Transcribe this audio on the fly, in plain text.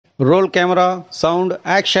Roll camera, sound,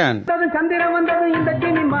 action. சந்திர வந்தது இந்த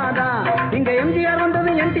சினிமாதா, இங்க எம்ஜிஆர்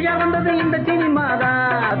வந்தது என்டிஆர் வந்தது இந்த சினிமாதா,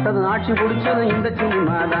 ஆட்சி பிடிச்சது இந்த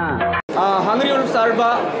சினிமாதா. ஹங்கரி ஒன்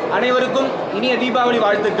சார்பா அனைவருக்கும் இனிய தீபாவளி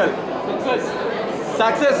வாழ்த்துக்கள்.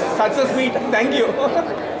 Success meet. தேங்க்யூ.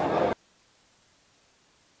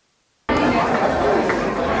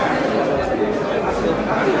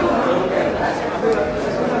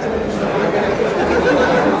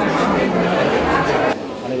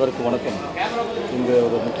 அனைவருக்கும் வணக்கம். இங்கே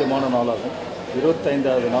ஒரு முக்கியமான நாளாகும்.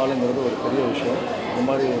 25வது நாளுங்கிறது ஒரு பெரிய விஷயம். இந்த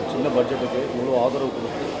மாதிரி ஒரு சின்ன பட்ஜெட்டுக்கு இவ்வளோ ஆதரவு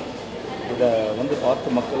கொடுத்து இதை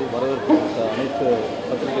பார்த்து மக்கள் வரவேற்பு கொடுத்த அனைத்து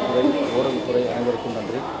பத்திரிகை துறை, ஊடகத்துறை அனைவருக்கும்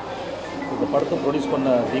நன்றி. இந்த படத்தை ப்ரொடியூஸ்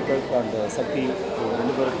பண்ண தீபக் அண்ட் சக்தி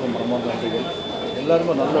ரெண்டு பேருக்கும் மனமார்ந்த நன்றிகள்.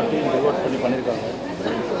 எல்லாருமே நல்ல டீம் டிவோட் பண்ணியிருக்காங்க.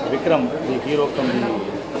 Vikram the hero cum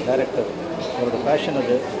the director, அவரோட பேஷன்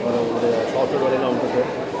அது, அவருடைய சாஃப்ட்வேர் வேலையெல்லாம் விட்டுட்டு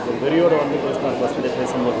ஒரு வெறியோடு பேசினார். ஃபஸ்ட் டே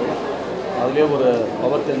பேசும்போது அதுலேயே ஒரு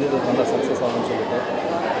பவர் தெரிஞ்சது, நல்லா சக்ஸஸ் ஆகும்னு சொல்லிட்டு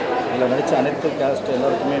இதில் நடித்த அனைத்து கேஸ்ட்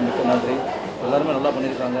எல்லாருக்குமே மிக்க நன்றி. எல்லாருமே நல்லா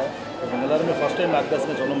பண்ணியிருக்காங்க. இவங்க எல்லாருமே ஃபஸ்ட் டைம்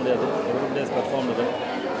ஆக்டர்ஸ்னு சொல்ல முடியாது, எவ்ரி டேஸ் பெர்ஃபார்ம்டு.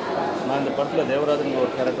 நான் இந்த படத்தில் தேவராஜன்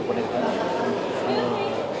ஒரு கேரக்டர் பண்ணியிருக்கேன்.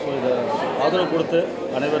 ஸோ இதை ஆதரவு கொடுத்து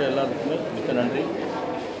அனைவரும் எல்லாருக்குமே மிக்க நன்றி.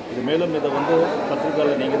 இது மேலும் இதை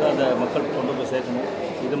பத்திரிகையில் நீங்கள் தான் அந்த மக்களுக்கு கொண்டு போய் சேர்க்கணும்.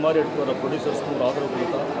 இது மாதிரி எடுத்து வர ப்ரொடியூசர்ஸ்க்கு ஒரு ஆதரவு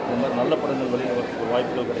கொடுத்தா இது மாதிரி நல்ல படங்கள் வெளியில் வரதுக்கு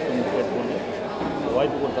வாய்ப்புகள் கிடைக்கும் கேட்டுக்கொண்டு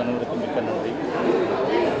வாய்ப்பு கொடுத்த அனைவருக்கும் மிக்க நன்றி.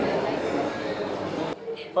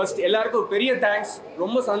 ஃபர்ஸ்ட் எல்லாருக்கும் பெரிய தேங்க்ஸ்.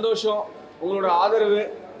 ரொம்ப சந்தோஷம் உங்களோட ஆதரவு.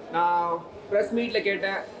 நான் ப்ரெஸ் மீட்டில்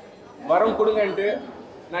கேட்டேன் வரம் கொடுங்கன்ட்டு.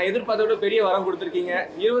 நான் எதிர்பார்த்த விட பெரிய வரம் கொடுத்துருக்கீங்க.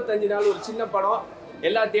 25 நாள் ஒரு சின்ன படம்,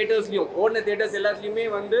 எல்லா தியேட்டர்ஸ்லையும் ஓடின தியேட்டர்ஸ் எல்லாத்துலேயுமே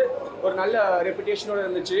ஒரு நல்ல ரெப்புடேஷனோடு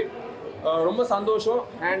இருந்துச்சு. ரொம்ப சந்தோஷம்.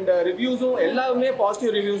 அண்ட் ரிவ்யூஸும் எல்லாருமே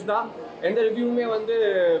பாசிட்டிவ் ரிவ்யூஸ் தான். எந்த ரிவ்யூவுமே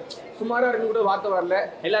சுமாராக இருக்குன்னு கூட வார்த்தை வரல.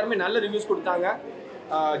 எல்லாருமே நல்ல ரிவ்யூஸ் கொடுத்தாங்க.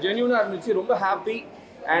 ஜென்யூனாக இருந்துச்சு. ரொம்ப happy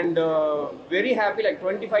and very happy. Like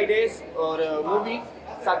 25 days ஒரு மூவி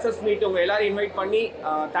சக்ஸஸ் மீட் உங்கள் எல்லோரும் இன்வைட் பண்ணி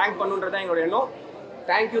தேங்க் பண்ணுன்றது தான் எங்களோட எண்ணம்.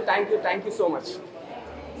 Thank you so much.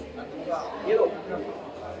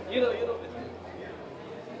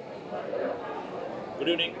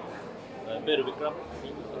 Good evening. என் பேர் விக்ரம்,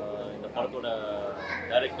 இந்த படத்தோட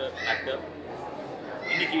டைரக்டர், ஆக்டர்.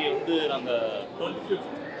 இன்றைக்கி நாங்கள் 25th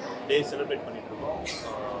டே செலிப்ரேட் பண்ணிகிட்ருக்கோம்.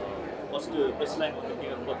 ஃபஸ்ட்டு ப்ரெஸ் லைன்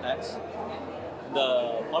வந்திருக்கீங்க, ரொம்ப தேங்க்ஸ். இந்த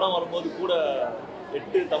படம் வரும்போது கூட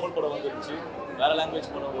 8 தமிழ் படம் வந்துருந்துச்சு, வேறு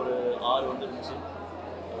லாங்குவேஜ் படம் ஒரு 6 வந்துருந்துச்சு.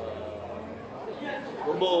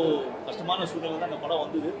 ரொம்ப கஷ்டமான சூழ்நிலை தான் இந்த படம்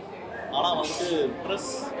வந்தது. ஆனால்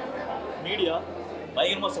ப்ரெஸ், மீடியா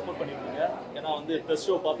பயங்கரமாக சப்போர்ட் பண்ணியிருந்தீங்க. ஏன்னா ப்ரெஸ்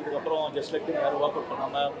ஷோ பார்த்ததுக்கப்புறம் ஜஸ்ட் லைக் யாரும் ஒர்க் அவுட்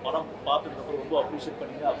பண்ணாமல் படம் பார்த்ததுக்கப்புறம் ரொம்ப அப்ரிஷியேட்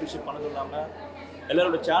பண்ணிங்க. அப்ரிஷியேட் பண்ணது இல்லாமல்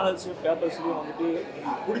எல்லாரோட சேனல்ஸும் பேப்பர்ஸ்லையும்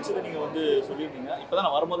பிடிச்சதை நீங்கள் சொல்லியிருந்தீங்க. இப்போ தான்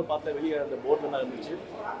நான் வரும்போது பார்த்த வெளியே அந்த போர்டில் இருந்துச்சு.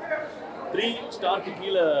 3 ஸ்டாருக்கு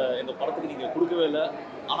கீழே எங்கள் படத்துக்கு நீங்கள் கொடுக்கவே இல்லை.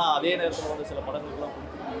 ஆனால் அதே நேரத்தில் சில படங்களுக்கெல்லாம்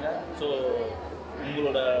கொடுத்துருக்கீங்க. ஸோ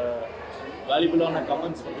உங்களோட வேல்யூபிளான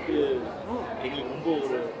கமெண்ட்ஸ் எங்களுக்கு ரொம்ப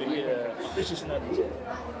ஒரு பெரிய அப்ரிஷியேஷனாக இருந்துச்சு.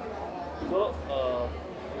 ஸோ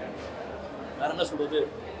வேறு என்ன சொல்கிறது,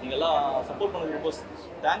 நீங்கள்லாம் சப்போர்ட் பண்ணது ரொம்ப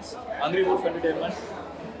thanks. Hungry would entertainment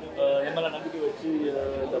MLA நம்பிக்கை வச்சு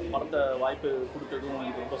இந்த படத்தை வாய்ப்பு கொடுத்ததும்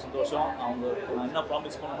எனக்கு ரொம்ப சந்தோஷம். நான் என்ன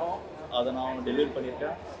ப்ராமிஸ் பண்ணணும் அதை நான் டெலிவரி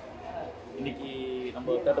பண்ணியிருக்கேன். இன்றைக்கி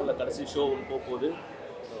நம்ம தேட்டரில் கடைசி ஷோ போகும்போது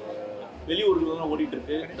வெளியூர்களெலாம்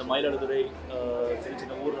ஓடிட்டுருக்கு. இந்த மயிலாடுதுறை சின்ன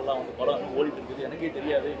சின்ன ஊர்லலாம் படம் ஓடிட்டுருக்குது. எனக்கே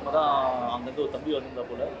தெரியாது, இப்போ தான் அங்கேருந்து ஒரு தம்பி வந்திருந்தா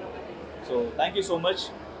போல். So thank you so much.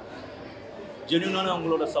 ஜென்யூனான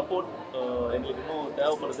உங்களோட சப்போர்ட் எங்களுக்கு இன்னும்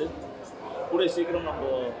தேவைப்படுது. கூட சீக்கிரம் நம்ம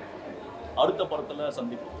அடுத்த படத்தில்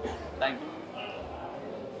சந்திப்போம். தேங்க்யூ.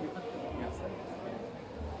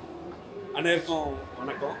 அனைவருக்கும்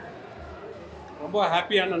வணக்கம். ரொம்ப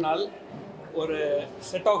ஹாப்பியான நாள். ஒரு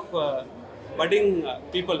செட் ஆஃப் பட்டிங்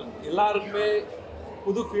பீப்புள் எல்லாருக்குமே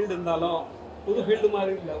புது ஃபீல்டு இருந்தாலும் புது ஃபீல்டு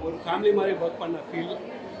மாதிரி இல்லை, ஒரு ஃபேமிலி மாதிரி ஒர்க் பண்ண ஃபீல்.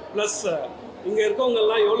 ப்ளஸ் இங்கே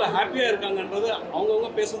இருக்கவங்கெல்லாம் எவ்வளோ ஹாப்பியாக இருக்காங்கன்றது அவங்கவுங்க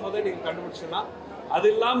பேசும்போதே நீங்கள் கண்டுபிடிச்சிடலாம். அது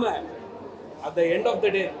இல்லாமல் at the end of the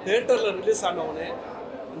டே தேட்டரில் ரிலீஸ் ஆனவுடனே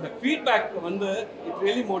இந்த feedback it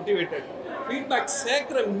really motivated. Feedback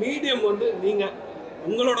சேர்க்குற மீடியம் நீங்கள்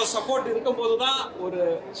உங்களோட சப்போர்ட் இருக்கும்போது தான் ஒரு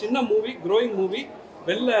சின்ன மூவி, க்ரோயிங் மூவி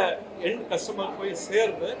வெளில எண்ட் கஸ்டமர் போய்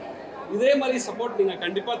சேருது. இதே மாதிரி சப்போர்ட் நீங்கள்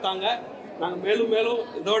கண்டிப்பாக தாங்க. நாங்கள் மேலும் மேலும்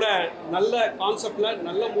இதோட நல்ல கான்செப்டில்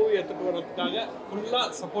நல்ல மூவி எடுத்துகிட்டு வர்றதுக்காக ஃபுல்லாக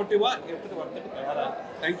சப்போர்ட்டிவாக எடுத்துகிட்டு வர்றதுக்கு தயாராக.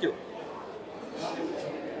 Thank you.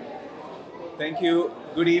 Thank you.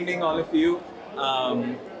 Good evening all of you.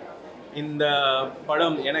 இந்த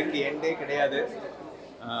படம் எனக்கு எண்டே கிடையாது.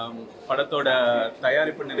 படத்தோட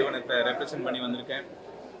தயாரிப்பு நிறுவனத்தை ரெப்ரசன்ட் பண்ணி வந்திருக்கேன்.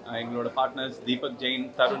 எங்களோட பார்ட்னர்ஸ் தீபக் ஜெயின்,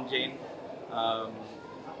 தருண் ஜெயின்,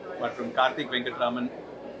 மற்றும் கார்த்திக் வெங்கட்ராமன்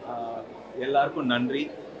எல்லாருக்கும் நன்றி.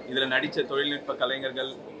 இதில் நடித்த தொழில்நுட்ப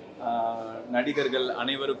கலைஞர்கள், நடிகர்கள்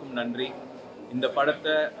அனைவருக்கும் நன்றி. இந்த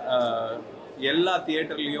படத்தை எல்லா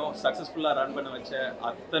தியேட்டர்லேயும் சக்ஸஸ்ஃபுல்லாக ரன் பண்ண வச்ச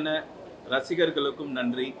அத்தனை ரசிகர்களுக்கும்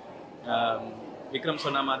நன்றி. விக்ரம்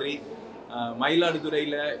சொன்ன மாதிரி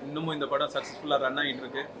மயிலாடுதுறையில் இன்னமும் இந்த படம் சக்ஸஸ்ஃபுல்லாக ரன் ஆகிட்டு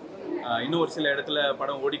இருக்கு. இன்னும் ஒரு சில இடத்துல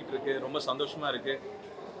படம் ஓடிக்கிட்டு இருக்கு. ரொம்ப சந்தோஷமாக இருக்குது.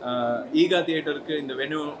 ஈகா தியேட்டருக்கு இந்த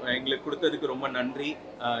வென்யூ எங்களுக்கு கொடுத்ததுக்கு ரொம்ப நன்றி.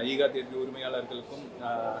 ஈகா தியேட்டர் உரிமையாளர்களுக்கும்.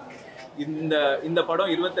 இந்த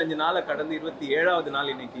படம் 25 நாளை கடந்து 27வது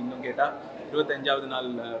நாள் இன்னைக்கு. இன்னும் கேட்டால் 25வது நாள்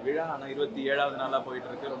விழா, ஆனால் 27வது நாளாக போயிட்டு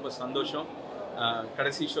இருக்கு. ரொம்ப சந்தோஷம்.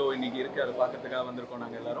 கடைசி ஷோ இன்னைக்கு இருக்குது, அதை பார்க்கறதுக்காக வந்திருக்கோம்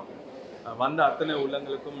நாங்கள் எல்லாரும். வந்த அத்தனை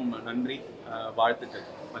உள்ளங்களுக்கும் நன்றி, வாழ்த்துக்கள்,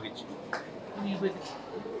 மகிழ்ச்சி.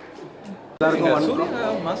 எல்லாருக்கும்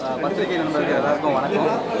வணக்கம். பத்திரிகை நண்பர்கள் எல்லாருக்கும்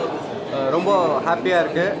வணக்கம். ரொம்ப ஹாப்பியாக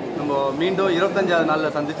இருக்குது. நம்ம மீண்டும் 25வது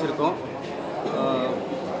நாளில் சந்திச்சிருக்கோம்.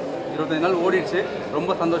 25 நாள் ஓடிடுச்சு.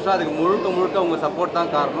 ரொம்ப சந்தோஷம். அதுக்கு முழுக்க உங்கள் சப்போர்ட்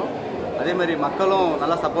தான் காரணம். அதேமாதிரி மக்களும்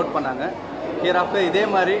நல்லா சப்போர்ட் பண்ணாங்க. ஹியர் ஆஃப்டர் இதே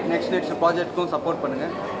மாதிரி நெக்ஸ்ட் ப்ராஜெக்ட்டுக்கும் சப்போர்ட்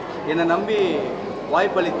பண்ணுங்கள். என்னை நம்பி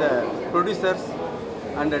வாய்ப்பளித்த producers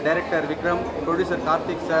and director Vikram, producer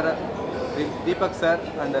Karthik sir, Deepak sir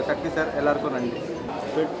and Sakthi sir எல்லாருக்கும் நன்றி.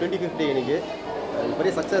 25th டே இன்னைக்கு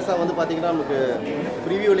பெரிய சக்ஸஸாக வந்து பார்த்தீங்கன்னா நமக்கு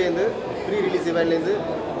ப்ரீவியூலேருந்து ப்ரீ ரிலீஸ் இவெண்ட்லேருந்து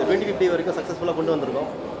இந்த 25th டே வரைக்கும் சக்ஸஸ்ஃபுல்லாக கொண்டு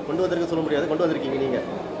வந்திருக்க சொல்ல முடியாது. கொண்டு வந்திருக்கீங்க நீங்கள்.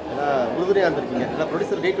 ஏன்னா உறுதுணையாக இருந்திருக்கீங்க. ஏன்னா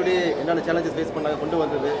ப்ரொடியூசர் டே டு டே என்னென்ன சேலஞ்சஸ் ஃபேஸ் பண்ணாங்க, கொண்டு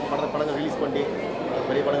வந்தது படங்கள் ரிலீஸ் பண்ணி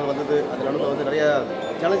பெரிய படங்கள் வந்தது. அது நடுவில் வந்து நிறையா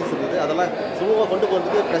சேலஞ்சஸ் இருந்தது. அதெல்லாம் சுமூகமாக கொண்டு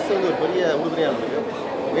போகிறதுக்கு ப்ரெஸ் வந்து ஒரு பெரிய உறுதுணையாக இருந்தது.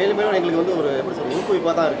 மேலும் எங்களுக்கு வந்து ஒரு எப்படி சொல்கிறது,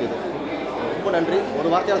 ஊக்குவிப்பாக தான் இருக்குது. ரொம்ப நன்றி. ஒரு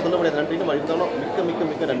வார்த்தையால் சொல்ல முடியாது நன்றி. நம்ம இருந்தாலும்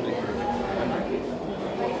மிக்க நன்றி.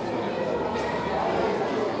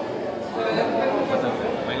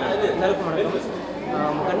 எல்லாருக்கும் வணக்கம்.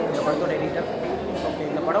 முகன், இந்த படத்தோட எடிட்டர். ஓகே,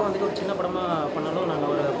 இந்த படம் வந்துட்டு ஒரு சின்ன படமாக பண்ணாலும்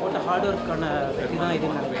நாங்கள் ஒரு போட்ட ஹார்ட் ஒர்க்கான வெற்றி தான்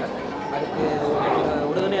இதுன்னு நினைக்கிறேன். அதுக்கு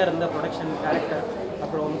உறுதுணையாக இருந்த ப்ரொடக்ஷன் டேரக்டர்,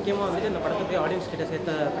 அப்புறம் முக்கியமாக வந்துட்டு இந்த படத்தை போய் ஆடியன்ஸ் கிட்ட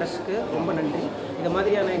சேர்த்த ப்ரெஸ்க்கு ரொம்ப நன்றி. இந்த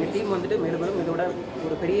மாதிரியான எங்கள் டீம் வந்துட்டு மேலும் இதோட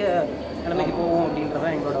ஒரு பெரிய நிலைமைக்கு போவோம்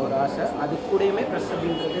அப்படின்றதான் எங்களோட ஒரு ஆசை. அது கூடயுமே ப்ரெஸ்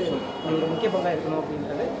அப்படின்றது ஒரு முக்கிய பங்காக இருக்கணும்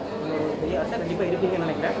அப்படின்றது ஒரு பெரிய ஆசை. கண்டிப்பாக இருப்பீங்கன்னு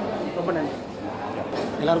நினைக்கிறேன். ரொம்ப நன்றி.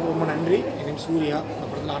 எல்லாருக்கும் ரொம்ப நன்றி. என் நேம் சூர்யா. இந்த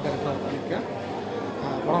படத்தில் ஆர்ட் டைரக்டராக பண்ணியிருக்கேன்.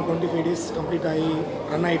 படம் 25 days கம்ப்ளீட் ஆகி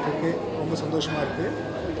ரன் ஆகிட்டுருக்கு. ரொம்ப சந்தோஷமாக இருக்குது.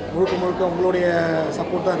 முழுக்க உங்களுடைய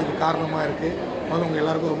சப்போர்ட் தான் அதுக்கு காரணமாக இருக்குது. அதனால் உங்கள்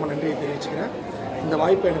எல்லாருக்கும் ரொம்ப நன்றியை தெரிவிச்சுக்கிறேன். இந்த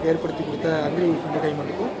வாய்ப்பை எனக்கு ஏற்படுத்தி கொடுத்த அந்திரி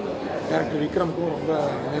என்டர்டைன்மெண்ட்டுக்கும் டைரக்டர் விக்ரமுக்கும் ரொம்ப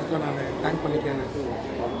நேரத்தில் நான் தேங்க் பண்ணிக்க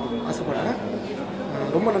ஆசைப்படுறேன்.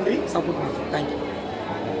 ரொம்ப நன்றி, சப்போர்ட் பண்ணுறேன். தேங்க்யூ.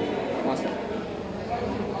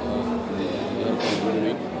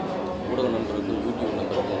 ஊடக நண்பர்களுக்கும் யூடியூப்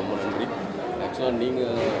நண்பர்களுக்கும் ரொம்ப நன்றி. ஆக்சுவலாக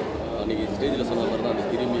நீங்கள் அன்றைக்கி ஸ்டேஜில் சொன்ன மாதிரி தான் அந்த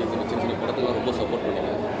திரும்பி இந்த சின்ன படத்துலாம் ரொம்ப சப்போர்ட்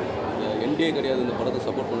பண்ணிங்க. இந்த என்டிஏ கிடையாது, இந்த படத்தை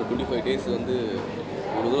சப்போர்ட் பண்ண 25 days வந்து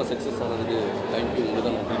இவ்வளோ தூரம் சக்ஸஸ் ஆனதுக்கு தேங்க்யூ. உங்களுக்கு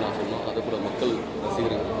தான் நன்றி நான் சொன்னோம். அதை கூட மக்கள்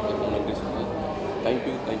ரசிகர்களுக்கு ரொம்ப நன்றி சொன்னேன்.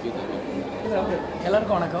 தேங்க்யூ.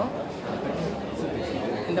 எல்லாருக்கும் வணக்கம்.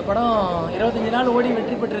 இந்த படம் 25 நாள் ஓடி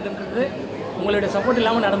வெற்றி பெற்றிருக்கின்றது உங்களுடைய சப்போர்ட்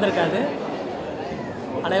இல்லாமல் நடந்திருக்காது.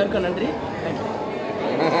 அனைவருக்கும் நன்றி. தேங்க்யூ.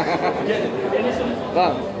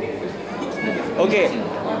 ஓகே,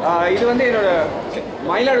 இது வந்து என்னோட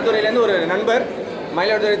மயிலாடுதுறையிலேருந்து ஒரு நண்பர்,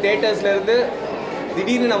 மயிலாடுதுறை தியேட்டர்ஸ்லேருந்து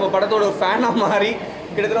திடீர்னு நம்ம படத்தோட ஒரு ஃபேனாக மாறி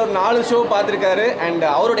கிட்டத்தட்ட ஒரு 4 ஷோ பார்த்துருக்காரு. அண்ட்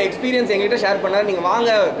அவரோட எக்ஸ்பீரியன்ஸ் எங்ககிட்ட ஷேர் பண்ணார். நீங்கள் வாங்க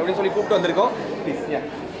அப்படின்னு சொல்லி கூப்பிட்டு வந்திருக்கோம். ப்ளீஸ்.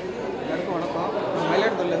 எல்லாருக்கும் வணக்கம்.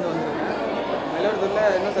 மயிலாடுதுறையிலேருந்து வந்திருக்கேன்.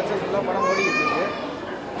 மயிலாடுதுறையில் இன்னும் சக்ஸஸ்ஃபுல்லாக படம் ஓடிக்கிட்டு இருக்கு.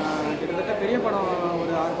 கிட்டத்தட்ட பெரிய படம்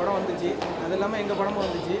ஒரு 6 படம் வந்துச்சு. அது இல்லாமல் எங்கள் படமும்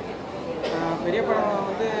வந்துச்சு. பெரிய படம்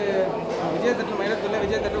வந்து விஜய் தேட்டர், மயிலாடுதுறையில்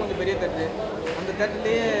விஜய் தேட்டர் கொஞ்சம் பெரிய தேட்டரு. அந்த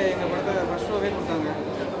தேட்டர்லேயே எங்கள் படத்தை ஃபர்ஸ்ட் ஷோவே கொடுத்தாங்க.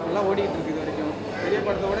 நல்லா ஓடிக்கிட்டு இருக்குது இது வரைக்கும். பெரிய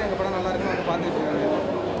படத்தோட எங்கள் படம் நல்லா இருக்குன்னு வந்து பார்த்துட்டு இருக்காங்க.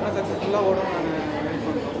 ஆனால் சக்ஸஸ்ஃபுல்லாக ஓடும் நான் வெயிட்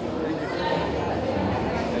பண்ணுறோம்.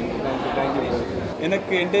 தேங்க்யூ.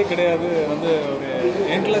 எனக்கு எண்டே கிடையாது வந்து ஒரு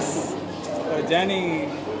எண்ட்லெஸ் ஒரு ஜேர்னி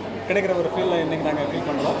கிடைக்கிற ஒரு ஃபீலில் இன்றைக்கி நாங்கள் ஃபீல்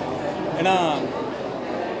பண்ணுறோம். ஏன்னா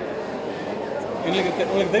உங்களுக்கு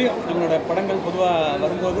தெரியும், நம்மளோட படங்கள் பொதுவாக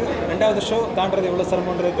வரும்போது 2வது ஷோ தாண்டுறது எவ்வளோ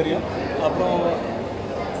சிரமன்றது தெரியும். அப்புறம்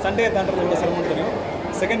சண்டே தாண்டுறது எவ்வளோ சிரமம்னு தெரியும்.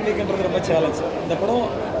 செகண்ட் வீக்ன்றது ரொம்ப சேலஞ்ச். இந்த படம்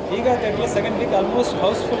ஈகா தேட்டரில் second week almost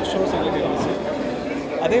Housefull shows எங்களுக்கு இருந்துச்சு.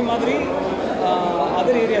 அதே மாதிரி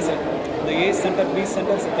அதர் ஏரியாஸ் இந்த ஏ சென்டர், பி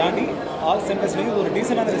சென்டர்ஸ் தாண்டி ஆல் சென்டர்ஸ்லேயும் ஒரு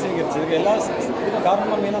டீசெண்டான ரிசீவிங் இருந்துச்சு. இதுக்கு எல்லா இதுக்கும்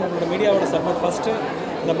காரணமாக மெயினாக நம்மளோட மீடியாவோட சப்போர்ட். ஃபஸ்ட்டு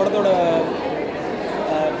இந்த படத்தோட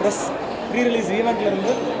ப்ரெஸ் ப்ரீ ரிலீஸ்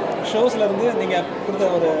ஈவெண்ட்லேருந்து ஷோஸ்லேருந்து நீங்கள் கொடுத்த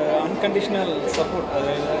ஒரு அன்கண்டிஷனல் சப்போர்ட். அது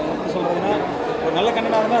எப்படி சொல்கிறதுனா, ஒரு நல்ல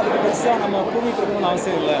கண்டனாக இருந்தால் அதுக்கு பெருசாக நம்ம கூவிட்டு இருக்கணும்னு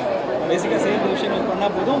அவசியம் இல்லை. பேசிக்காக செய்ய வேண்டிய விஷயங்கள்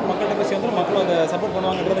பண்ணால் போதும், மக்கள்கிட்ட போய் சேர்ந்துடும், மக்களும் அதை சப்போர்ட்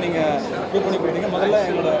பண்ணுவாங்கன்றதை நீங்கள் ப்ரூவ் பண்ணி கொடுத்தீங்க. முதல்ல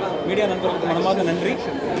எங்களோட மீடியா நண்பர்களுக்கு மனமார்ந்த நன்றி.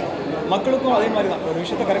 மக்களுக்கும் அதே மாதிரி தான், ஒரு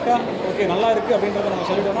விஷயத்தை கரெக்டாக ஓகே நல்லா இருக்குது அப்படின்றத நம்ம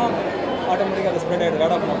சொல்லிட்டோம்னா ஆட்டோமேட்டிக்காக அதை ஸ்ப்ரெட் ஆகிடுது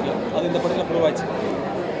வேர்ட் ஆஃப் மவுத்தில். அது இந்த படத்தில் ப்ரூவ் ஆச்சு.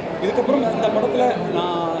 இதுக்கப்புறம் இந்த படத்தில்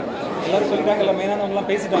நான் எல்லோரும் சொல்லிட்டாங்க, இல்லை மெயினானவங்களாம்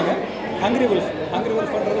பேசிட்டாங்க. ஹங்க்ரி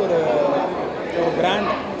வுல்ஃப்ன்றது ஒரு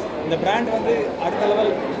பிராண்ட். இந்த பிராண்ட் வந்து அடுத்த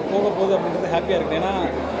லெவல் போக போகுது அப்படின்றது ஹாப்பியாக இருக்குது. ஏன்னா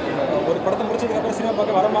ஒரு படத்தை முடிச்சதுக்கப்புறம் சினிமா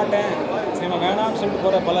பார்க்க வரமாட்டேன், சினிமா வேணாம்னு சொல்லிட்டு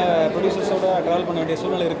போகிற பல ப்ரொடியூசர்ஸோட ட்ராவல் பண்ண வேண்டிய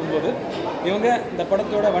சூழ்நிலை இருக்கும்போது இவங்க இந்த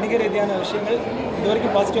படத்தோட வணிக ரீதியான விஷயங்கள் இது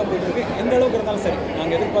வரைக்கும் பாசிட்டிவாக போயிட்டு இருக்கு. எந்த அளவுக்கு இருந்தாலும் சரி,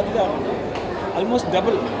 நாங்கள் எதிர்பார்த்தது ஆல்மோஸ்ட்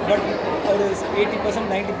டபுள், பட் ஒரு 80%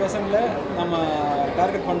 90%ல் நம்ம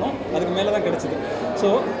டார்கெட் பண்ணோம், அதுக்கு மேலே தான் கிடச்சிது. ஸோ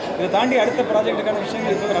இதை தாண்டி அடுத்த ப்ராஜெக்ட்டுக்கான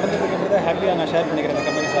விஷயங்கள் இப்போ நடந்துட்டு இருக்கிறத ஹாப்பியாக நான் ஷேர் பண்ணிக்கிறேன் இந்த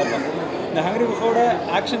கம்பெனி சார்பாக. இந்த ஹங்க்ரி வுல்ஃபோட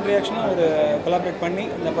ஆக்ஷன் ரியாக்ஷனும் ஒரு கொலாபரேட் பண்ணி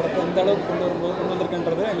இந்த படத்தை இந்த அளவுக்கு கொண்டு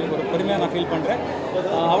வந்திருக்குன்றது எங்களுக்கு ஒரு பெருமையாக நான் ஃபீல் பண்ணுறேன்.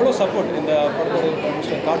 அவ்வளோ சப்போர்ட் இந்த படத்தோட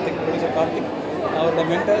மிஸ்டர் கார்த்திக், ப்ரொடியூசர் கார்த்திக், அவரோட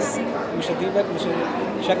mentors mister Deepak, mister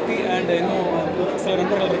Sakthi and இன்னும் சில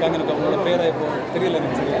நண்பர்கள் இருக்காங்க, எனக்கு அவங்களோட பேரை இப்போ தெரியல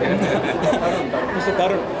எனக்கு சரியா, மிஸ்டர்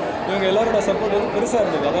தருண், இவங்க எல்லாரோட சப்போர்ட் வந்து பெருசாக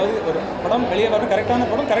இருந்தது. அதாவது ஒரு படம் வெளியே வரணும், கரெக்டான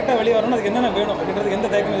படம் கரெக்டாக வெளியே வரணும், அதுக்கு என்னென்ன வேணும் அப்படின்றது எந்த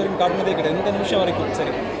தயக்கம் இது வரைக்கும் காட்டினதே கிடையாது இந்த நிமிஷம் வரைக்கும்.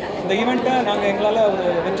 சரி, இந்த ஈவெண்ட்டை நாங்கள் எங்களால் ஒரு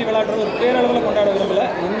வெற்றி விளையாடுறது ஒரு பேரளவில் கொண்டாட விரும்பலை.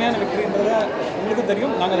 உண்மையான வெற்றின்றதை உங்களுக்கும்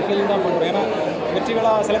தெரியும், நாங்கள் அதை ஃபீல் தான் பண்ணுறோம். ஏன்னா வெற்றி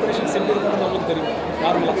விழா செலிப்ரேஷன்ஸ் எப்படி இருக்குன்றது உங்களுக்கு தெரியும்.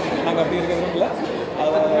 நார்மலாக நாங்கள் அப்படி இருக்க விரும்பல,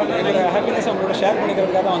 எங்களோட ஹாப்பினஸ் அவங்களோட ஷேர்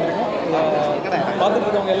பண்ணிக்கிறதுக்காக தான் வந்திருக்கோம். பார்த்துட்டு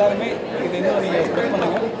இருக்கவங்க எல்லாருமே இது இன்னும் நீங்கள் ஸ்ப்ரெட்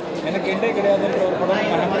பண்ணுங்கள். எனக்கு எண்டே கிடையாதுன்ற ஒரு படம்,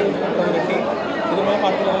 ஹங்க்ரி வுல்ஃப்ன்ற ஒரு டீம், இது மூலமாக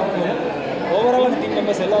அடுத்த லெவலுக்கு போகும். ஓவரால் அந்த டீம்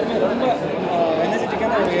மெம்பர்ஸ் எல்லாருமே ரொம்ப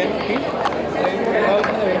எனர்ஜெட்டிக்கான ஒரு டீம். இவங்க ட்ராவல்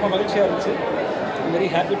பண்ணது ரொம்ப மகிழ்ச்சியாக இருந்துச்சு. Very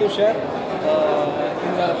happy to share.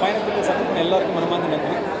 இந்த பயணத்துக்கு சப்போர்ட் பண்ண எல்லாருக்கும் மனமார்ந்த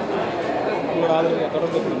நன்றி. உங்களோட ஆதரவை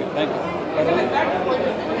தொடர்ந்து கொடுங்க. Thank you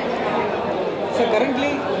sir.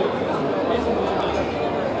 கரண்ட்லி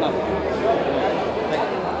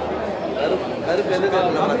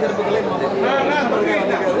கருப்புகளை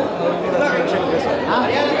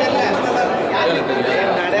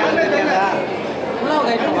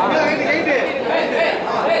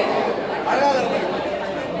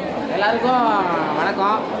எல்லாருக்கும்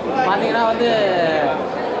வணக்கம். பார்த்தீங்கன்னா வந்து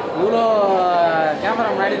இவ்வளோ கேமரா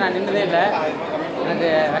முன்னாடி நான் நின்றதே இல்லை. எனக்கு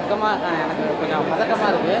வெக்கமாக, எனக்கு கொஞ்சம்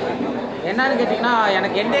பதட்டமாக இருக்குது. என்னன்னு கேட்டிங்கன்னா,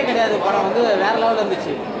 எனக்கு எண்டே கிடையாது படம் வந்து வேறு லெவலில்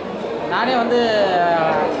இருந்துச்சு. நானே வந்து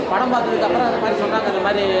படம் பார்த்ததுக்கப்புறம் அந்த மாதிரி சொன்னாங்க, இந்த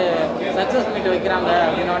மாதிரி சக்ஸஸ் மீட் வைக்கிறாங்க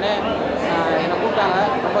அப்படின்னோடனே என்னை கூப்பிட்டாங்க.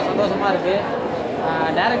 ரொம்ப சந்தோஷமாக இருக்குது.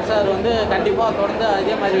 டைரக்ட் சார் வந்து கண்டிப்பாக தொடர்ந்து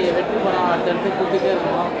அதே மாதிரி வெற்றி படம் அடுத்தடுத்து கூப்பிட்டுட்டே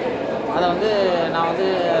இருக்கணும், அதை வந்து நான் வந்து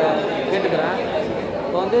கேட்டுக்கிறேன்.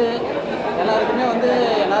 இப்போ வந்து எல்லாருக்குமே வந்து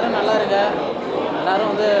எல்லோரும் நல்லா இருங்க,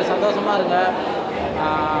 எல்லோரும் வந்து சந்தோஷமாக இருங்க.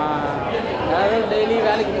 எல்லோரும் டெய்லி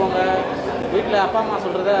வேலைக்கு போங்க, வீட்டில் அப்பா அம்மா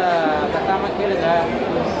சொல்கிறத கட்டாமல் கேளுங்க.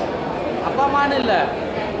 அப்பா அம்மானு இல்லை,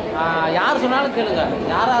 யார் சொன்னாலும் கேளுங்க,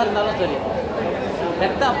 யாராக இருந்தாலும் சரி.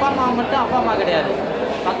 பெற்ற அப்பா அம்மா மட்டும் அப்பா அம்மா கிடையாது,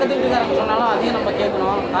 பக்கத்து வீட்டுக்காரங்க சொன்னாலும் அதையும் நம்ம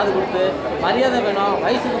கேட்கணும், காது கொடுத்து. மரியாதை வேணும்,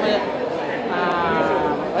 வயசுக்கு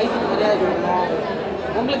மரியாதை கொடுக்கணும்.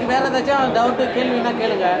 உங்களுக்கு வேறு ஏதாச்சும் டவுட்டு கேள்வின்னா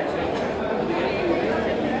கேளுங்க.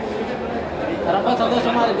 ரொம்ப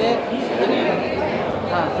சந்தோஷமாக இருக்குது.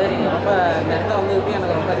 சரிங்க, ரொம்ப இந்த இடத்துல வந்ததுக்கு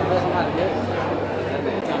எனக்கு ரொம்ப சந்தோஷமாக இருக்குது.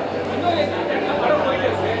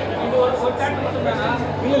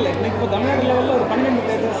 இல்லை இன்னைக்கு இப்போ தமிழ்நாடு லெவலில் ஒரு 12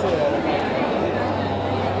 theatres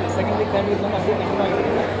second week third week வந்து அப்படியே கண்டிப்பாக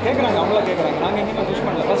கேட்குறாங்க, அவங்களா கேட்குறாங்க. நாங்கள் எங்கேயுமே புஷ்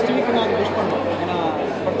பண்ணல. ஃபஸ்ட் வீக் நாங்கள் புஷ் பண்ணோம், ஏன்னா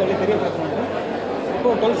படத்தை வெளியே தெரிய பார்க்கணும். இப்போ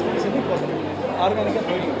 12 ஸ்கிரிப்ட்ஸ் வந்து இப்போ ஆர்கானிக்காக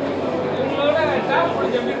போயிட்டு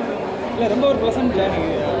இல்லை, ரொம்ப ஒரு ப்ளசன்ட் ஜேர்னி.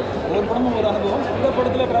 ஒரு படமும் ஒரு அனுபவம். இந்த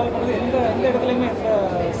படத்தில் ட்ராவல் பண்ணுறது எந்த இடத்துலையுமே எந்த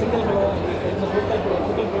சிங்கிள்களோ எந்த புத்தல்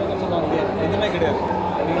சொல்லுவாங்க இல்லையா, எதுவுமே கிடையாது.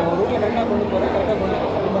 நீங்கள் ஒரு ரூட்டில் கரெக்டாக கொண்டு போகிறேன், கரெக்டாக கொண்டு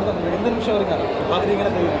தான் எந்த நிமிஷம் வரைக்கும்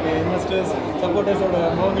பார்த்துட்டீங்கன்னா தெரியும். இன்வெஸ்டர்ஸ் சப்போர்ட்டர்ஸோட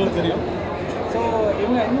முகங்கள் தெரியும். ஸோ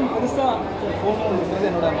இவங்க இன்னும் பெருசாக போகணுன்றது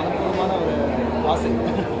என்னோட மனப்பூர்வமான ஒரு ஆசை.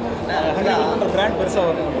 பிராண்ட் பெருசாக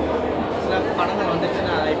வரணும். சில படங்கள்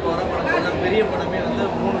வந்துச்சுன்னா இப்போ வர படங்கள் பெரிய படமே வந்து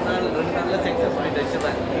 3 நாள் 2 நாளில் சக்ஸஸ் பண்ணிட்டு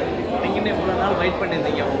வச்சுருந்தாங்க. நீங்கள் இவ்வளோ நாள் வெயிட்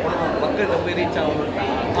பண்ணியிருந்தீங்க, உங்கள் படம் மக்கள்கிட்ட போய் ரீச் ஆகணும்.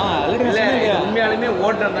 இல்லை உண்மையாலுமே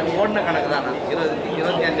ஓடின கணக்கு தானா?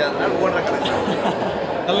 25 நாள் ஓடுற கணக்கு தான்.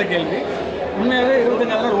 நல்ல கேள்வி. உண்மையாகவே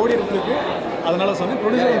 25 நாள் ஓடி இருந்திருக்கு, அதனால சொன்னேன்.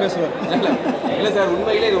 ப்ரொடியூசரும் பேசுவார். இல்லை சார்,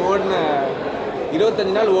 உண்மையிலே இது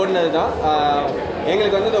 25 நாள் ஓடினது தான்.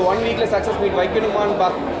 எங்களுக்கு வந்து இந்த 1 வீக்கில் சக்ஸஸ் மீட் வைக்கணுமான்னு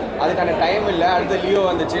பார்த்தோம், அதுக்கான டைம் இல்லை. அடுத்த லியோ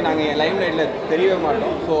வந்துச்சு, நாங்கள் லைம் லைட்டில் தெரியவே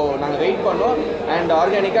மாட்டோம். ஸோ நாங்கள் வெயிட் பண்ணோம். அண்ட்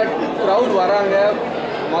ஆர்கானிக்காக க்ரௌட் வராங்க,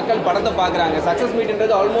 மக்கள் படத்தை பார்க்குறாங்க. சக்ஸஸ்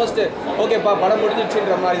மீட்ன்றது ஆல்மோஸ்ட் ஓகேப்பா படம்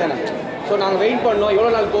முடிஞ்சிடுச்சுன்ற மாதிரி தானே. ஸோ நாங்கள் வெயிட் பண்ணோம்,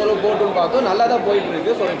 எவ்வளோ நாள் போட்டுன்னு பார்த்தோம், நல்லா தான் போயிட்டு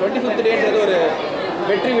இருக்கு. ஸோ 25th டேன்றது ஒரு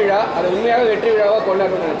வெற்றி விழா, அதை உண்மையாக வெற்றி விழாவாக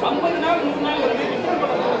கொண்டாடணும்னு நினைச்சேன். 50 நாள் 100 நாள் வந்து விக்ரம்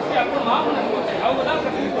படத்தை வச்சு அப்புறம் மாமன் போச்சு, அவங்க தான்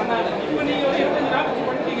பிரச்சனை பண்ணாங்க. இப்போ நீங்கள் வந்து 25 நாள் வச்சு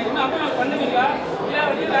பண்ணிட்டீங்க, இன்னும் அப்புறம் நாள் பண்ணுவீங்களா இல்லை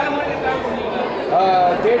வந்து வேற மாதிரி ட்ராவல் பண்ணுவீங்களா?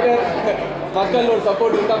 தியேட்டர் மக்களோட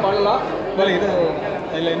சப்போர்ட் இருந்தால் பண்ணலாம். இல்லை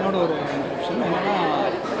இதில் என்னோட ஒரு விஷயம் என்னென்னா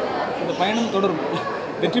இந்த பயணம் தொடரும்,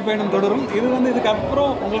 வெற்றி பயணம் தொடரும். இது வந்து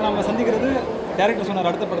இதுக்கப்புறம் உங்களை நம்ம சந்திக்கிறது டேரக்டர் சொன்னார்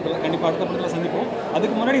அடுத்த படத்தில், கண்டிப்பாக அடுத்த படத்தில் சந்திப்போம்.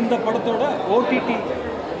 அதுக்கு முன்னாடி இந்த படத்தோட ஓடிடி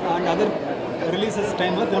அண்ட் அதர் ரிலீசஸ்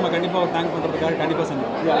டைமில் திரும்ப கண்டிப்பாக தேங்க் பண்ணுறதுக்காக கண்டிப்பாக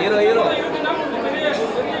சந்திப்போம். ஹீரோ ஹீரோ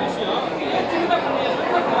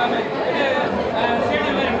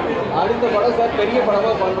அடுத்த படம் சார் பெரிய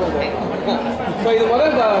படமாக பண்ணுறோம் சார். ஸோ இது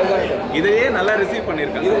முதல் இதையே நல்லா ரிசீவ்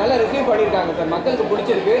பண்ணியிருக்காங்க. இது நல்லா ரிசீவ் பண்ணியிருக்காங்க சார், மக்களுக்கு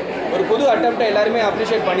பிடிச்சிருக்கு. ஒரு புது அட்டம்ப்டை எல்லாருமே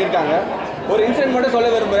அப்ரிஷியேட் பண்ணியிருக்காங்க. ஒரு இன்சிடென்ட் மட்டும் சொல்ல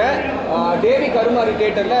விரும்புகிறேன். தேவி கருமாரி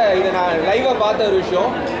தியேட்டரில் இதை நான் லைவாக பார்த்த ஒரு விஷயம்.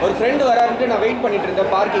 ஒரு ஃப்ரெண்டு வராருன்ட்டு நான் வெயிட் பண்ணிட்டு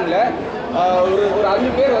இருந்தேன் பார்க்கிங்கில். ஒரு 5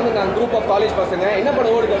 பேர் வந்து நான் குரூப் ஆஃப் காலேஜ் பசங்க என்ன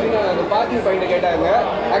படம் ஓடுது அப்படின்னு அந்த பார்க்கிங் பையனை கேட்டாங்க.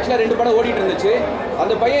 ஆக்சுவலாக 2 படம் ஓடிட்டு இருந்துச்சு.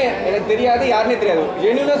 அந்த பையன் எனக்கு தெரியாது, யாருனே தெரியாது,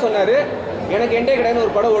 ஜென்யூனாக சொன்னார் எனக்கு எண்டே கிடையாது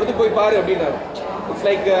ஒரு படம் ஓடுது போய் பாரு அப்படின்னாரு. It's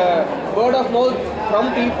like word of mouth from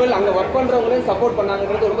people. அங்கே ஒர்க் பண்ணுறவங்களே சப்போர்ட்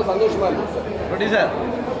பண்ணாங்கன்றது ரொம்ப சந்தோஷமாக இருக்குது சார். ப்ரொடியூசர்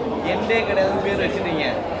எண்டே கிடையாது பேர் வச்சுட்டீங்க.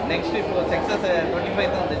 நெக்ஸ்ட் இப்போ சக்ஸஸ் 25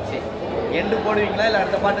 தான் வந்துச்சு. எண்டு போடுவீங்களா இல்லை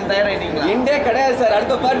அடுத்த பாட்டு தயாராகிட்டீங்களா? எண்டே கிடையாது சார்,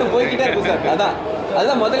 அடுத்த பாட்டு போய்கிட்டே இருக்கும் சார்.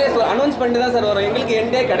 அதான் முதலே அனௌன்ஸ் பண்ணிட்டு தான் சார் வரும். எங்களுக்கு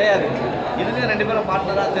எண்டே கிடையாது. இதுலேயும் 2 பேரும்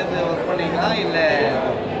பார்ட்னராக சேர்ந்து ஒர்க் பண்ணுவீங்களா இல்லை?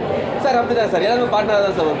 சார் அப்படி தான் சார், எல்லாருமே பார்ட்னராக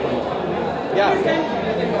தான் சார் ஒர்க் பண்ணுவோம்.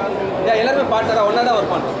 எல்லாருமே பார்ட்னராக ஒன்றா தான்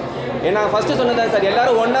ஒர்க் பண்ணுறோம். ஏன்னா ஃபஸ்ட்டு சொன்னதான் சார்,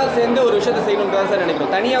 எல்லாரும் ஒன்றா சேர்ந்து ஒரு விஷயத்தை செய்யணும்னு தான் சார்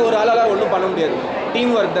நினைக்கிறோம். தனியாக ஒரு ஆளால் ஒன்றும் பண்ண முடியாது.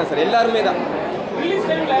 டீம் ஒர்க் தான் சார், எல்லாருமே தான். ரிலீஸ்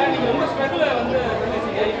டைம்ல நீங்க ரொம்ப ஸ்ட்ரகிள் வந்து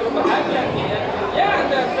பண்ணிருக்கீங்க, இப்போ ரொம்ப ஹாப்பியா இருக்கீங்க. ஏன்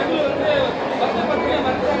அந்த ஸ்ட்ரகிள் வந்து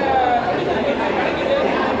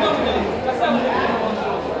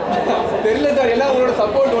தெரியல சார், எல்லாம் உங்களோட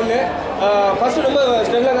சப்போர்ட் ஒன்று. ஃபஸ்ட்டு ரொம்ப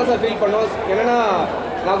ஸ்ட்ரகிளாக தான் சார் ஃபீல் பண்ணோம். என்னென்னா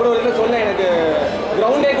நான் கூட ஒரு இதில் சொன்னேன், எனக்கு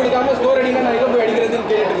கிரவுண்டே கொடுக்காம ஸ்கோர் அடினா நான் எங்கே போய் அடிக்கிறதுன்னு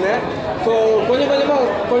கேட்டுட்டு இருந்தேன். ஸோ கொஞ்சம்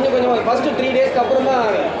கொஞ்சமாக ஃபஸ்ட்டு 3 டேஸ்க்கு அப்புறமா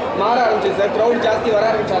மாற ஆரம்பிச்சு சார். க்ரௌட் ஜாஸ்தி வர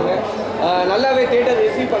ஆரம்பித்தாங்க. நல்லாவே தியேட்டர்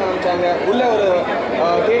ரிசீவ் பண்ண ஆரம்பித்தாங்க. உள்ள ஒரு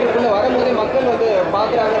தியேட்டருக்குள்ளே வரும்போதே மக்கள் வந்து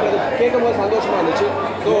பார்க்குறாங்கன்றது கேட்கும்போது சந்தோஷமாக இருந்துச்சு.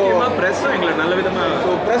 ஸோ ப்ரெஸ்ஸும் எங்களை நல்ல விதமாக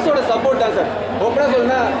ஸோ ப்ரெஸ்ஸோட சப்போர்ட் தான் சார். ஓப்பனாக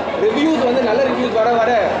சொல்லணும்னா ரிவ்யூஸ் வந்து நல்ல ரிவ்யூஸ் வர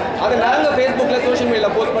அதை நாங்கள் ஃபேஸ்புக்கில் சோஷியல்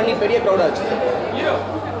மீடியாவில் போஸ்ட் பண்ணி பெரிய க்ரௌட் ஆச்சு.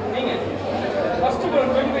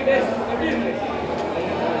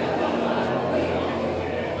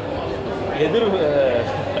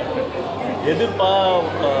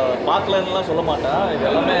 பார்க்கலன்னுலாம் சொல்ல மாட்டேன், இது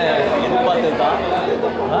எல்லாமே எதிர்பார்த்தது தான்.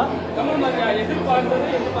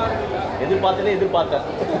 எதிர்பார்த்தேன்.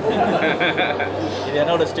 இது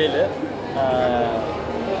என்னோட ஸ்டைலு.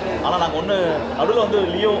 ஆனால் நாங்கள் நடுவில் வந்து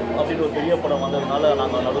லியோ அப்படின்ற ஒரு பெரிய படம் வந்ததுனால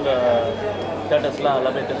நாங்கள் நடுவில் தேட்டர்ஸ்லாம்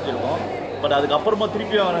எல்லாமே தெரிஞ்சிருக்கோம். பட் அதுக்கப்புறமா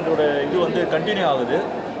திருப்பி அவனோட இது வந்து கண்டினியூ ஆகுது.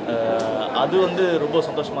 அது வந்து ரொம்ப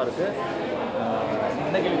சந்தோஷமாக இருக்குது.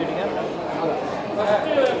 என்ன கேள்வி கேட்டீங்க?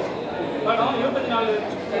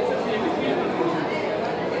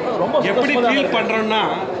 ரொம்ப எப்படி ஃபீல் பண்ணுறோன்னா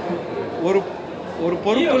ஒரு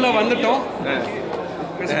பொறுப்புல வந்துட்டோம்.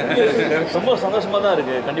 ரொம்ப சந்தோஷமாக தான்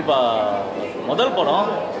இருக்குது. கண்டிப்பாக முதல் படம்,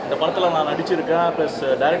 இந்த படத்தில் நான் நடிச்சிருக்கேன், ப்ளஸ்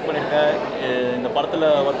டைரக்ட் பண்ணியிருக்கேன். இந்த படத்தில்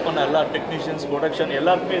ஒர்க் பண்ண எல்லா டெக்னீஷியன்ஸ், ப்ரொடக்ஷன்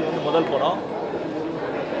எல்லாருக்குமே இது வந்து முதல் படம்.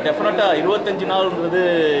 டெஃபினட்டாக 25 நாள்ன்றது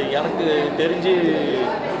எனக்கு தெரிஞ்சு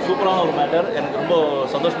சூப்பரான ஒரு மேட்டர். எனக்கு ரொம்ப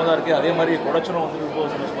சந்தோஷமாக தான் இருக்குது. அதே மாதிரி ப்ரொடக்ஷனும் வந்து ரொம்ப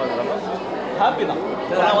சந்தோஷமாக இருக்கிறாங்க. ஹாப்பி தான்.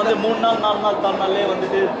 ஆனால் வந்து 3 நாள் 4 நாள் 4 நாள்லேயே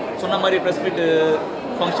வந்துட்டு சொன்ன மாதிரி ப்ரெஸ் மீட்டு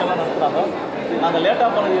ஃபங்க்ஷன்லாம் நடத்துகிறாங்க. நாங்கள் லேட்டாக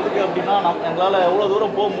பண்ணது எதுக்கு அப்படின்னா, எங்களால் எவ்வளோ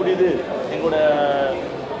தூரம் போக முடியுது, எங்களோட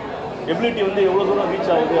எபிலிட்டி வந்து எவ்வளோ தூரம்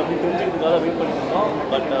ரீச் ஆகுது அப்படின்னு தெரிஞ்சுக்கிறதுக்காக வெயிட் பண்ணியிருந்தோம்.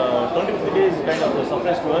 But 25 days kind of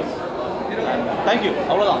surprise to us. Thank you,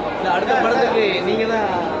 அவ்வளோதான். இல்லை அடுத்த படத்துக்கு நீங்கள் தான்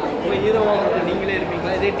ஹீரோவாக நீங்களே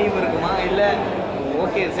இருப்பீங்களா? இதே டீம் இருக்குமா? இல்லை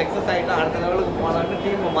ஓகே சக்ஸஸ் ஆகிட்டா அடுத்த லெவலுக்கு போகலான்னு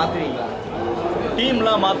டீமை மாற்றுவீங்களா?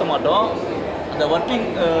 டீம்லாம் மாற்ற மாட்டோம். அந்த ஒர்க்கிங்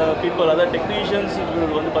பீப்புள், அதாவது டெக்னீஷியன்ஸ்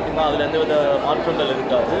வந்து பார்த்திங்கன்னா அதில் எந்தவித மாற்றங்கள்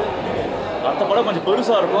இருக்காது. அடுத்த படம் கொஞ்சம்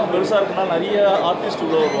பெருசாக இருக்கும். பெருசாக இருக்குன்னா நிறைய ஆர்டிஸ்ட்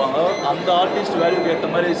உள்ள வருவாங்க. அந்த ஆர்டிஸ்ட் வேல்யூக்கு ஏற்ற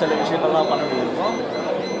மாதிரி சில விஷயங்கள்லாம் பண்ண வேண்டியது இருக்கும்.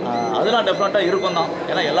 அதெல்லாம் டெஃபினட்டாக இருக்கும் தான்.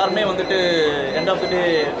 ஏன்னா எல்லாருமே வந்துட்டு எண்ட் ஆஃப் த டே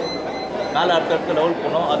மேலே அடுத்த லெவல்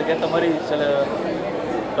போகணும். அதுக்கேற்ற மாதிரி சில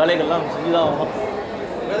வேலைகள்லாம் செஞ்சு தான் ஆகணும்.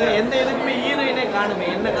 எந்த இதுக்குமே ஹீரோயினே காணுமே,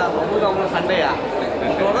 என்ன காரணம்? உங்களுக்கு அவங்க சண்டையா?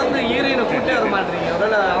 தொடர்ந்து ஹீரோயினை கூட்டே வர மாட்டீங்க.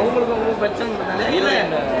 அதனால அவங்களுக்கு பிரச்சனை இல்லை.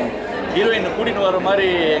 ஹீரோயினை கூட்டிகிட்டு வர மாதிரி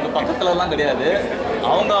எங்கள் பக்கத்துலலாம் கிடையாது.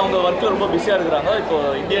 அவங்க ஒர்க்கில் ரொம்ப பிஸியாக இருக்கிறாங்க. இப்போ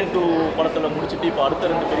இந்தியன் 2 படத்தில் முடிச்சுட்டு இப்போ அடுத்த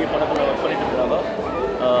 2 பெரிய படத்தில் ஒர்க் பண்ணிட்டு இருக்கிறாங்க.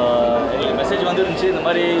 எங்களுக்கு மெசேஜ் வந்துருந்துச்சு, இந்த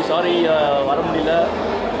மாதிரி சாரி வர முடியல,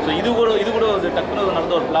 ஸோ இது கூட ஒரு டக்குனு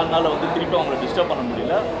நடந்த ஒரு பிளான்னால வந்து திருப்பி அவங்களை டிஸ்டர்ப் பண்ண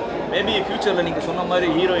முடியல. மேபி ஃபியூச்சரில் நீங்கள் சொன்ன மாதிரி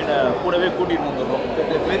ஹீரோயினை கூடவே கூட்டிகிட்டு வந்துடுறோம்.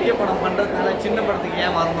 பெரிய படம் பண்ணுறதுனால சின்ன படத்துக்கு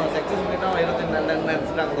ஏன் வரணும்? சக்ஸஸ் பண்ணிட்டா 22 நல்ல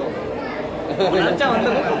நினச்சிட்டாங்களோ நினச்சா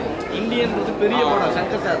வந்துடுறாங்க. இந்தியன்றது பெரிய படம்,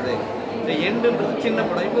 சங்கர் சார். இந்த எண்டுன்றது சின்ன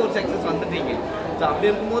படம். இப்போ ஒரு சக்ஸஸ் வந்துட்டீங்க. ஸோ அப்படி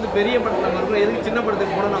இருக்கும்போது பெரிய படத்தில் நம்ம இருக்கிறோம், எதுக்கு சின்ன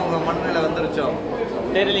படத்துக்கு போனால் அவங்க மனநிலை வந்துருச்சோம்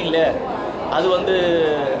தெரியலீங்களே. அது வந்து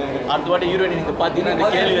அடுத்த வாட்டி ஹீரோயின் நீங்கள் பார்த்தீங்கன்னா இந்த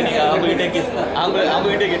கேள்வி நீங்கள்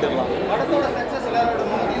அவங்ககிட்டே கேட்டுடலாம். படத்தோட சக்ஸஸ் எல்லாரோட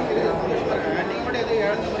நீங்கள் மட்டும் எதுவும்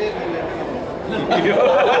இழந்த மாதிரியே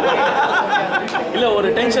இல்லை, ஒரு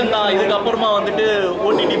டென்ஷன் தான். இதுக்கப்புறமா வந்துட்டு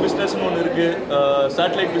ஓடிடி பிஸ்னஸ்னு ஒன்று இருக்குது,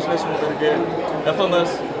 சேட்டலைட் பிஸ்னஸ்னு ஒன்று இருக்குது,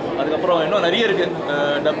 எஃப்எம்எஸ், அதுக்கப்புறம் இன்னும் நிறைய இருக்குது,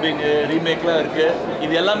 டப்பிங்கு, ரீமேக்லாம் இருக்குது.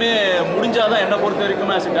 இது எல்லாமே முடிஞ்சால் தான் என்னை பொறுத்த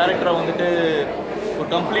வரைக்கும் ஆஸ் எ டேரக்டராக வந்துட்டு ஒரு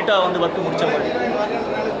கம்ப்ளீட்டாக வந்து ஒர்க்கு முடிச்ச மாதிரி.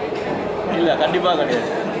 இல்லை, கண்டிப்பாக கிடையாது.